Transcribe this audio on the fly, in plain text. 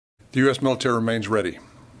The U.S. military remains ready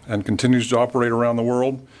and continues to operate around the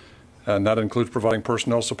world, and that includes providing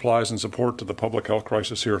personnel, supplies, and support to the public health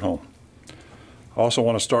crisis here at home. I also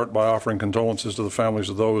want to start by offering condolences to the families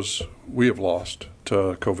of those we have lost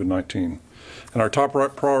to COVID-19. And our top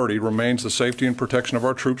priority remains the safety and protection of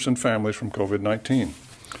our troops and families from COVID-19,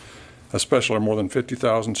 especially our more than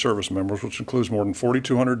 50,000 service members, which includes more than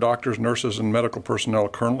 4,200 doctors, nurses, and medical personnel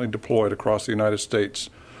currently deployed across the United States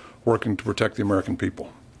working to protect the American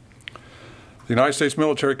people. The United States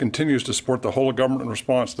military continues to support the whole of government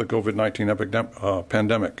response to the COVID-19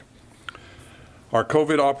 pandemic. Our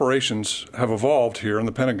COVID operations have evolved here in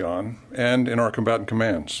the Pentagon and in our combatant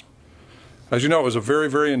commands. As you know, it was a very,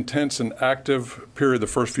 very intense and active period the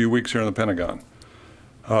first few weeks here in the Pentagon.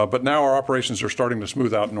 But now our operations are starting to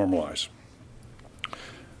smooth out and normalize.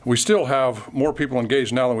 We still have more people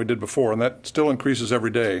engaged now than we did before, and that still increases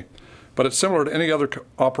every day. But it's similar to any other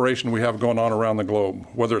operation we have going on around the globe,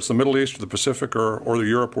 whether it's the Middle East or the Pacific or the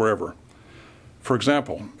Europe, wherever. For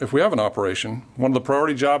example, if we have an operation, one of the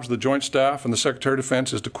priority jobs of the Joint Staff and the Secretary of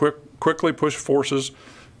Defense is to quickly push forces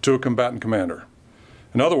to a combatant commander.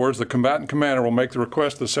 In other words, the combatant commander will make the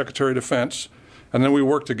request to the Secretary of Defense, and then we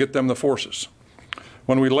work to get them the forces.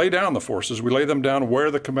 When we lay down the forces, we lay them down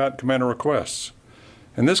where the combatant commander requests.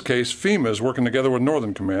 In this case, FEMA is working together with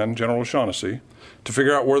Northern Command, General O'Shaughnessy, to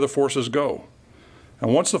figure out where the forces go.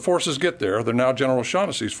 And once the forces get there, they're now General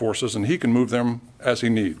O'Shaughnessy's forces, and he can move them as he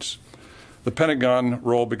needs. The Pentagon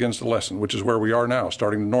role begins to lessen, which is where we are now,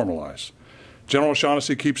 starting to normalize. General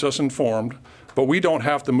O'Shaughnessy keeps us informed, but we don't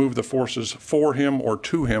have to move the forces for him or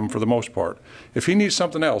to him for the most part. If he needs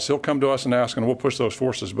something else, he'll come to us and ask, and we'll push those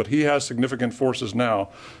forces. But he has significant forces now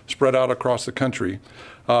spread out across the country.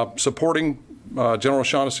 Supporting General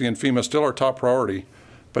O'Shaughnessy and FEMA is still our top priority,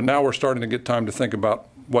 but now we're starting to get time to think about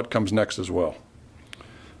what comes next as well.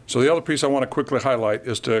 So the other piece I want to quickly highlight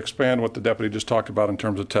is to expand what the deputy just talked about in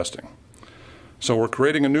terms of testing. So we're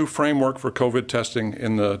creating a new framework for COVID testing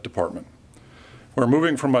in the department. We're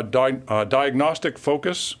moving from a diagnostic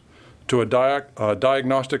focus to a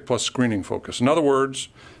diagnostic plus screening focus. In other words,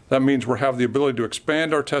 that means we have the ability to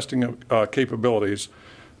expand our testing capabilities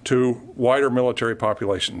to wider military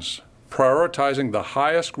populations, prioritizing the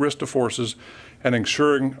highest risk to forces and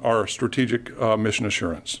ensuring our strategic mission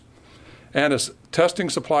assurance. And as testing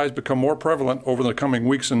supplies become more prevalent over the coming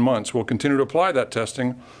weeks and months, we'll continue to apply that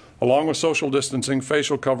testing along with social distancing,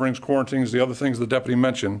 facial coverings, quarantines, the other things the deputy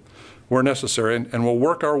mentioned where necessary, and we'll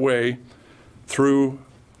work our way through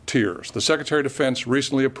tiers. The Secretary of Defense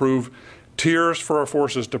recently approved tiers for our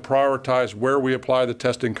forces to prioritize where we apply the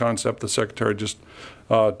testing concept the Secretary just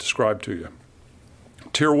described to you.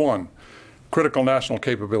 Tier 1, critical national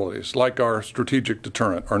capabilities, like our strategic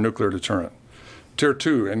deterrent, our nuclear deterrent. Tier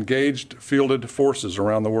 2, engaged fielded forces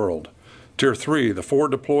around the world. Tier 3, the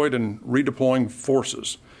forward deployed and redeploying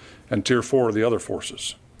forces. And Tier 4, the other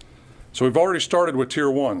forces. So we've already started with Tier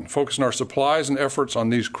 1, focusing our supplies and efforts on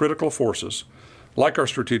these critical forces, like our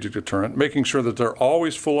strategic deterrent, making sure that they're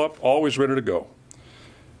always full up, always ready to go.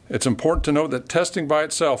 It's important to note that testing by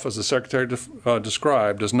itself, as the Secretary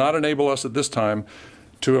described, does not enable us at this time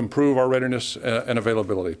to improve our readiness and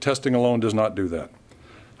availability. Testing alone does not do that.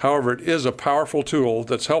 However, it is a powerful tool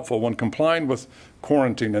that's helpful when complying with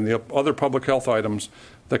quarantine and the other public health items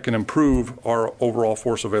that can improve our overall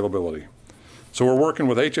force availability. So we're working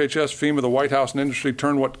with HHS, FEMA, the White House, and industry to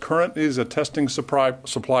turn what currently is a testing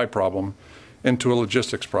supply problem into a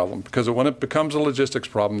logistics problem, because when it becomes a logistics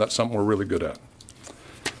problem, that's something we're really good at.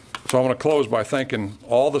 So I want to close by thanking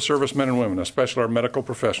all the servicemen and women, especially our medical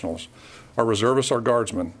professionals, our reservists, our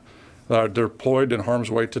guardsmen that are deployed in harm's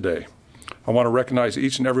way today. I want to recognize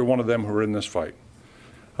each and every one of them who are in this fight.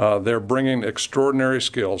 They're bringing extraordinary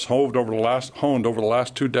skills honed over the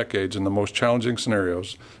last 2 decades in the most challenging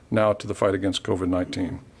scenarios now to the fight against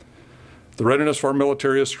COVID-19. The readiness for our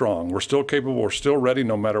military is strong. We're still capable, we're still ready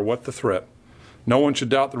no matter what the threat. No one should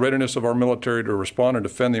doubt the readiness of our military to respond and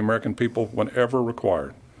defend the American people whenever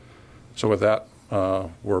required. So with that,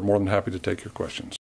 we're more than happy to take your questions.